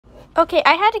Okay,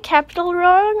 I had a capital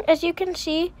wrong. As you can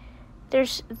see,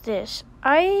 there's this.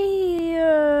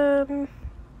 I'm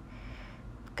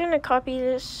gonna copy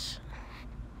this.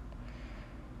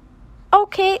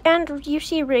 Okay, and you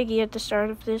see Riggy at the start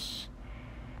of this.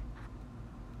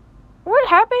 What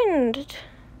happened?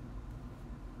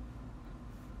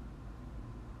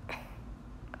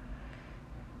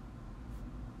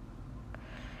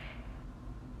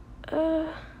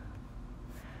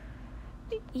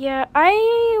 Yeah,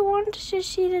 I wanted to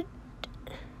see the.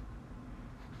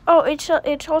 Oh, it's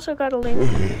also got a link.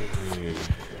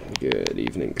 Good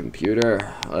evening,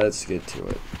 computer. Let's get to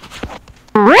it.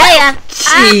 Hiya!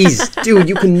 Jeez, dude,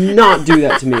 you cannot do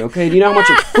that to me, okay? Do you know how much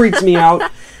it freaks me out?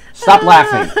 Stop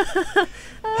laughing.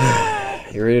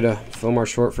 You ready to film our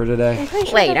short for today?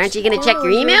 Wait, aren't you gonna check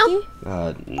your email?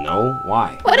 No.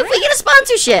 Why? What if we get a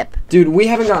sponsorship? Dude, we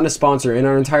haven't gotten a sponsor in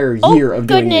our entire year of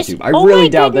doing goodness. YouTube. I Oh really my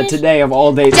doubt that goodness. today of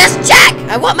all days. Just check!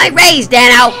 I want my raise,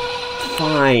 Dano!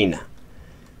 Fine.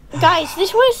 Guys,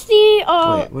 this was the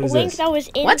Wait, what is link this? that was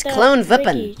in What's the clone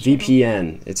Vippin? Riggy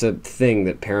channel. VPN. It's a thing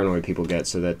that paranoid people get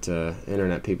so that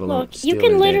internet people don't Look, steal you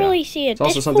can their literally data. see it. It's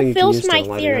also This something you can fulfills use to my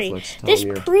live in theory. Netflix. Tell This them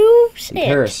you're proves in it.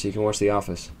 Paris, you can watch The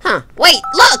Office. Huh, wait,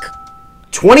 look!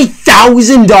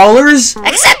 $20,000?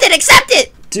 Accept it, accept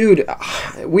it! Dude,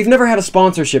 we've never had a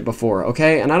sponsorship before,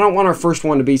 okay? And I don't want our first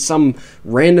one to be some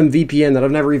random VPN that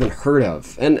I've never even heard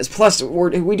of. And plus,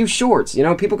 we do shorts, you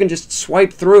know? People can just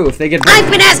swipe through if they get...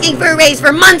 I've been asking for a raise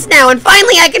for months now, and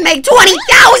finally I can make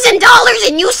 $20,000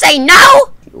 and you say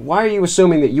no? Why are you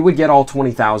assuming that you would get all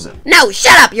 20,000? No,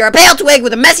 shut up! You're a pale twig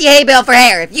with a messy hay bale for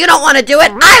hair. If you don't want to do it,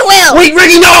 I will! Wait,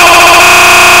 Ricky,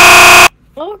 no!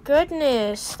 Oh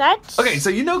goodness, that's Okay, so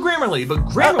you know Grammarly, but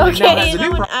Grammarly now okay. has a You new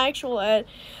know an actual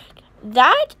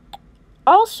that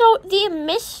also the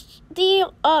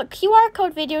QR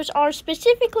code videos are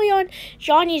specifically on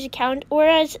Johnny's account,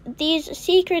 whereas these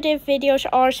secretive videos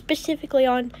are specifically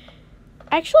on.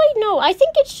 Actually, no. I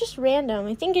think it's just random.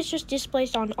 I think it's just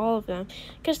displaced on all of them,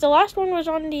 because the last one was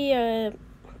on the.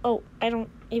 Oh, I don't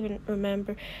even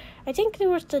remember. I think there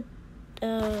was the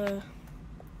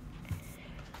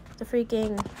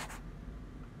freaking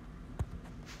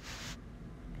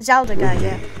Zelda guy,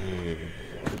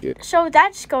 yeah. So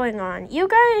that's going on. You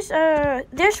guys,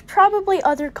 there's probably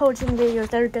other coaching videos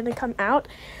that are gonna come out.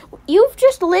 You've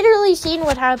just literally seen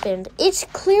what happened. It's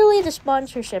clearly the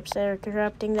sponsorships that are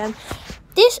corrupting them.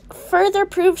 This further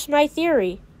proves my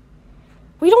theory.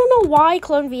 We don't know why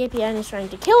Clone VPN is trying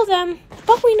to kill them,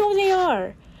 but we know they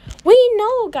are. We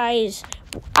know, guys.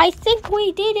 I think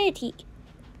we did it.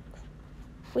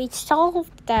 We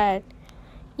solved that.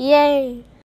 Yay.